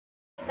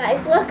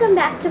Guys, welcome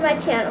back to my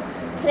channel.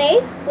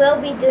 Today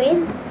we'll be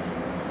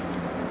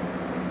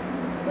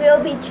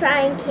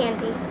trying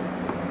candy.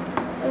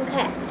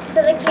 Okay,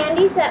 so the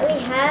candies that we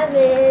have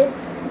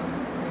is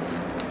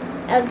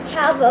of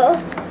Chavo.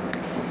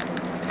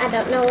 I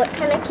don't know what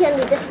kind of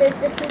candy this is.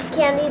 This is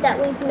candy that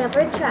we've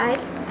never tried.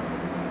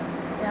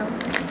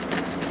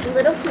 So,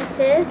 little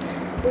pieces.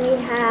 We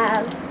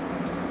have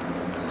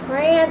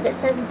crayons. It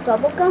says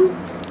bubblegum,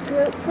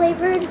 fruit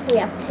flavored. We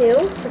have 2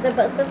 for the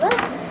both of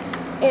us.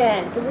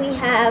 And we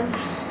have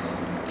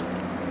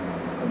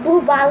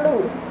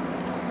Boobaloo.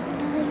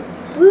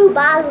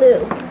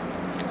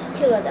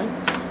 2 of them.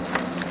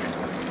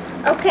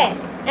 Okay,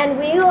 and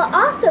we will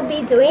also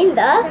be doing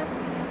the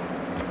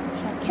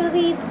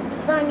Chubby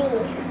bunny.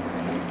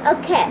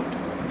 Okay,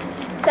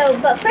 so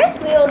but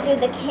first we will do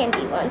the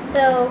candy one.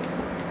 So,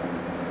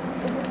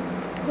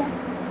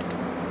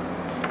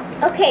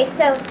 okay,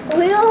 so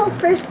we will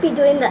first be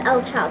doing the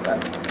El Chavo.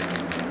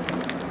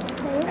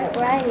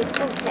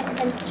 Alright, okay.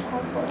 El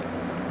Chavo.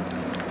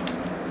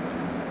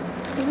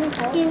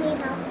 Do you need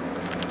help?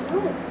 No.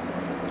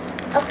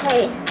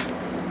 Okay,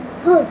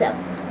 hold up.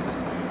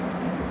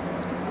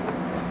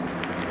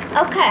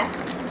 Okay,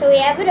 so we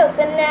have it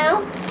open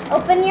now.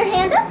 Open your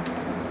hand up.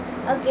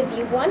 I'll give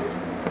you one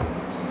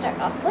to start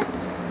off with.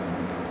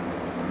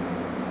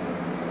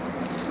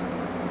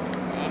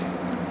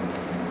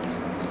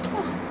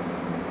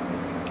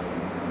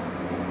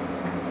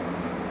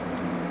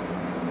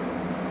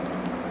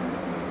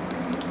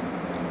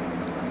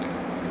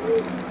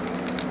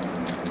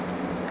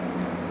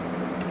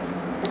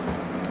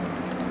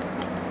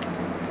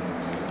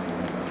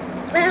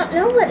 I don't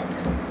know what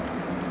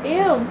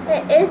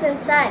it is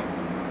inside.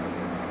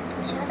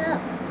 Shut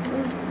up.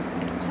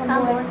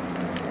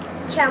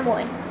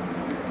 Chamoy.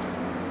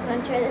 You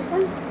want to try this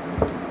one?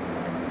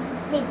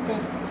 Tastes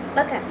good.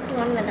 Okay. You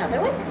want another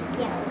one?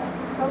 Yeah.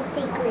 I'll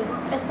take green.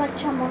 It's like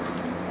chamoy.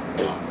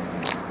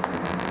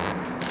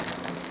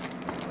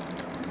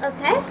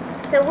 Okay.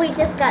 So we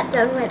just got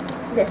done with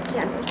this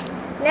candy.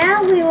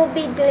 Now we will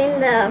be doing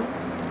the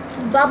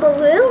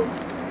Bubbaloo.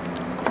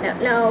 I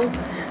don't know.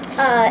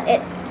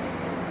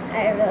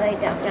 I really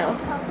don't know.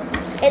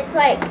 It's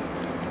like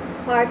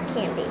hard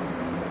candy.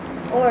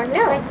 Or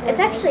no, it's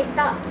actually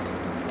soft.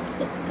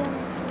 It's gum.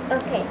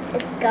 Okay,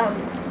 it's gum.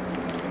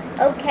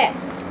 Okay.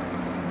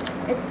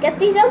 Let's get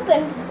these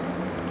opened.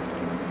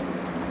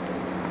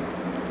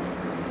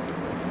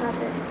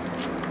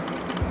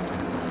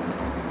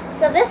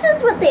 So this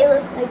is what they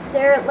look like.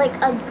 They're like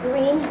a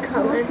green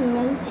color. It's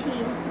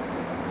minty.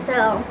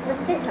 So,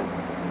 let's say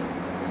something.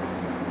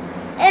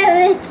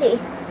 Minty.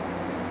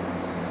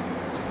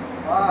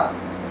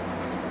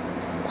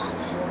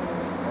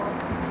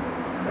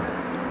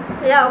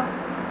 No.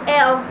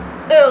 Ew.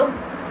 Ew.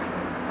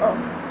 Oh.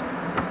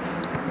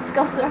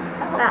 Go through.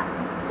 Ah.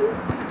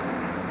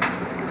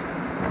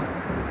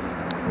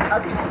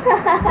 Okay.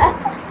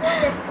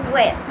 Just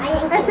wait.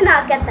 Let's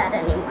not get that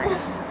anymore.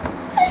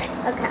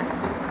 Okay.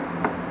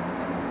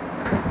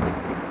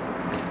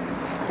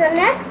 So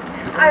next,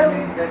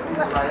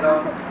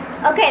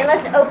 okay,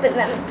 let's open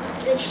them.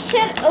 They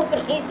should open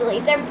easily.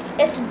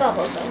 It's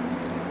bubblegum.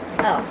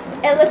 Oh,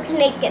 it looks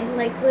naked,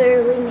 like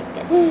literally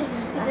naked.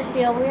 Does it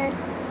feel weird?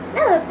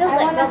 No, it feels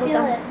like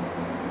bubblegum.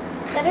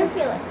 I don't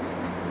feel it.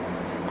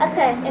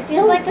 Okay. It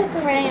feels like a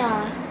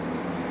crayon.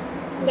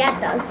 Yeah,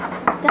 it does.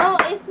 No,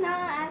 it's not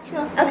an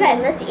actual thing. Okay,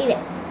 let's eat it.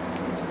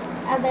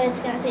 I bet it's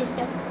gonna taste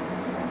good.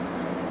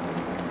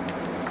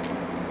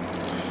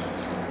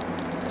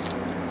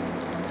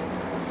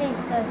 It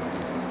tastes good.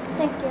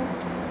 Thank you.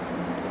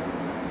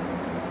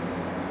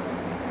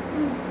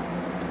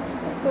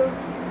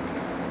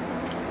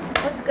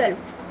 That's good.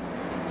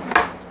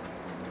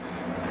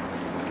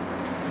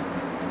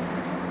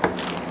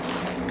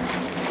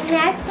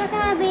 Next, we're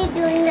going to be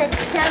doing the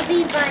Chubby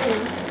bunny.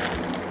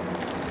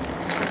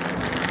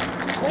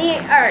 We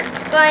are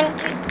going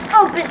to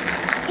open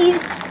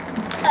these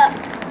up.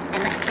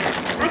 And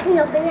I can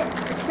open it.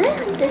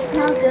 They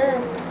smell good.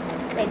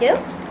 They do?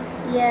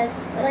 Yes.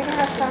 I like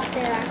how soft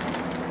they are.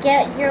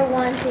 Get your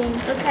one thing.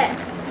 Okay.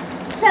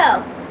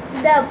 So,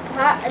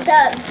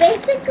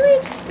 basically,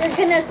 you're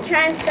going to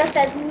try and stuff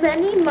as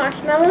many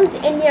marshmallows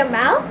in your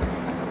mouth.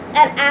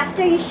 And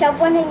after you shove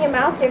one in your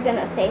mouth, you're going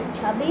to say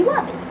Chubby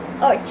Wubby.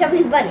 Or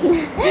Chubby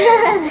Bunny.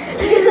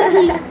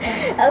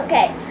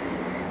 Okay.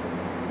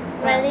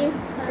 Ready,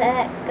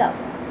 set, go.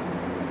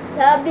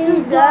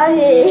 Chubby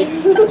Bunny.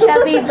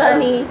 Chubby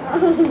Bunny.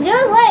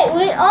 You're late.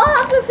 We all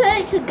have to say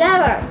it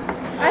together.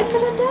 I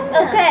could have done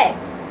that. Okay.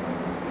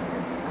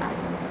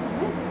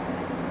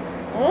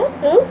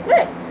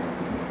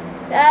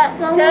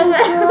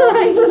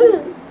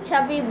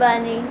 Chubby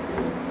Bunny.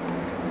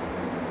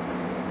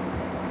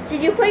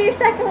 Did you put your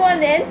second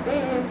one in?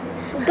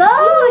 Go!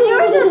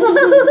 You're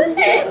supposed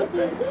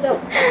to.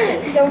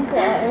 Don't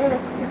play.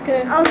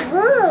 Okay. I'll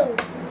go.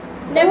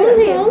 Never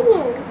seen.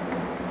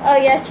 Oh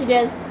yes, you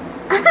did.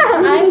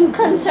 I'm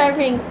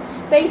conserving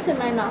space in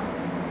my mouth.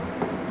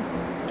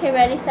 Okay,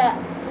 ready, set.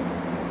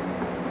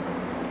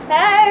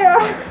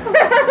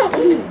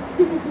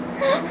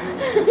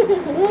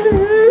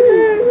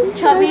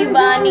 Chubby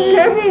bunny.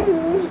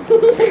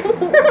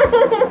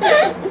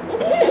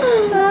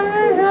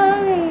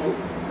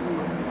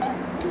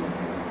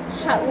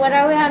 What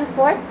are we on?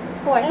 Fourth?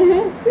 Fourth.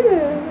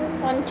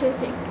 Mm-hmm. 1, 2,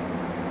 3.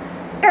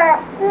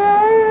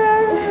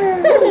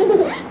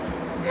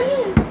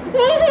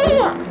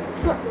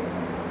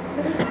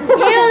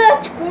 Ew,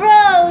 that's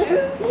gross.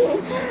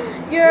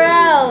 You're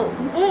out.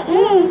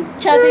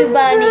 Chubby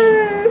bunny.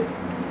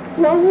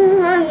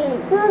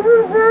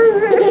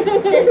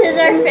 This is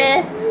our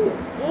fifth.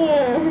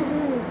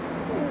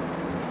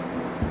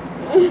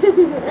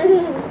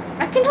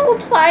 I can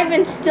hold 5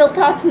 and still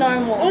talk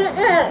normal.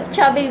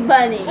 Chubby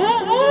bunny.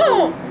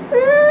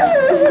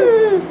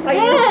 Are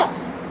you?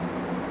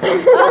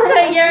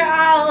 Okay, you're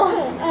out.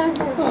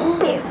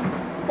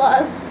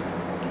 Well,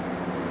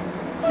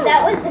 that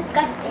was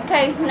disgusting.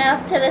 okay, now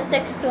to the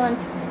 6th one.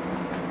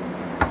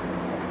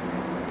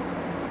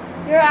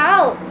 You're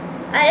out.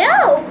 I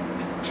know.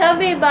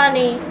 Chubby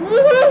bunny.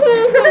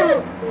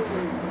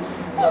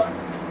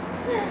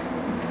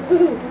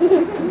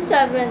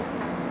 7th.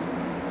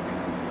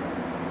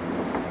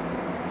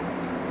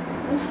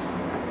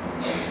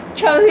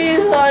 Chubby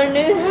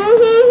bunny.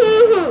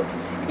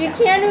 You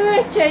can't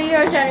even say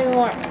yours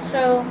anymore,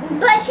 so.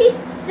 But she's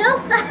still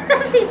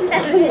sounding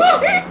better.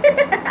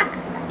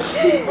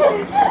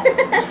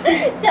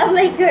 Don't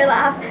make her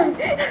laugh.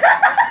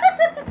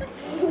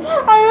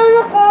 I'm in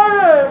the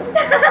corner.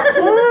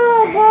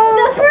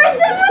 The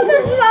person with the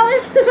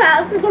smallest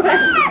mouth won.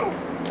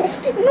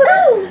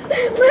 Move!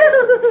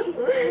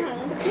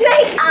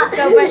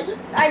 Go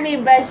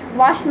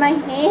wash my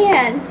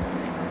hand.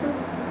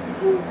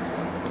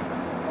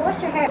 Wash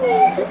your hair.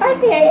 I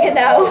can't get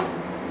out.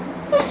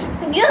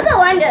 You go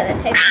under the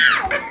table.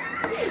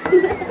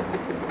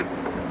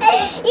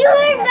 You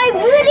hurt my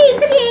booty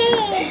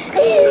cheek.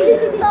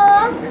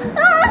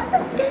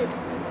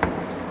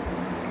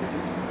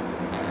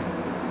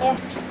 Yeah.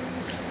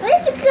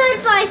 It's a good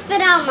boy,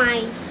 spit out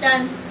mine.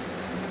 Done.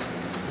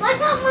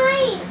 What's on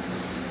mine?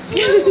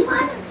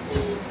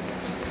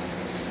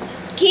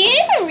 Can you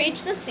even reach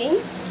the seam?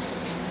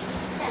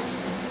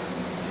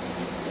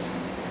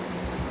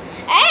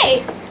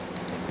 Hey!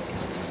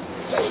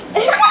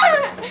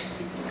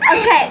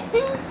 Okay.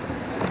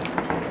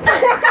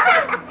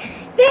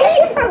 Thank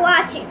you for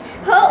watching.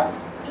 Hope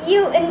you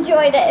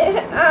enjoyed it.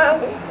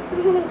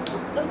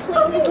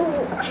 Please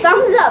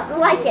thumbs up,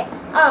 like it.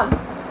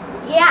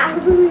 Yeah.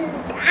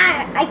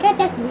 I got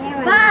that.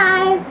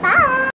 Bye. Bye.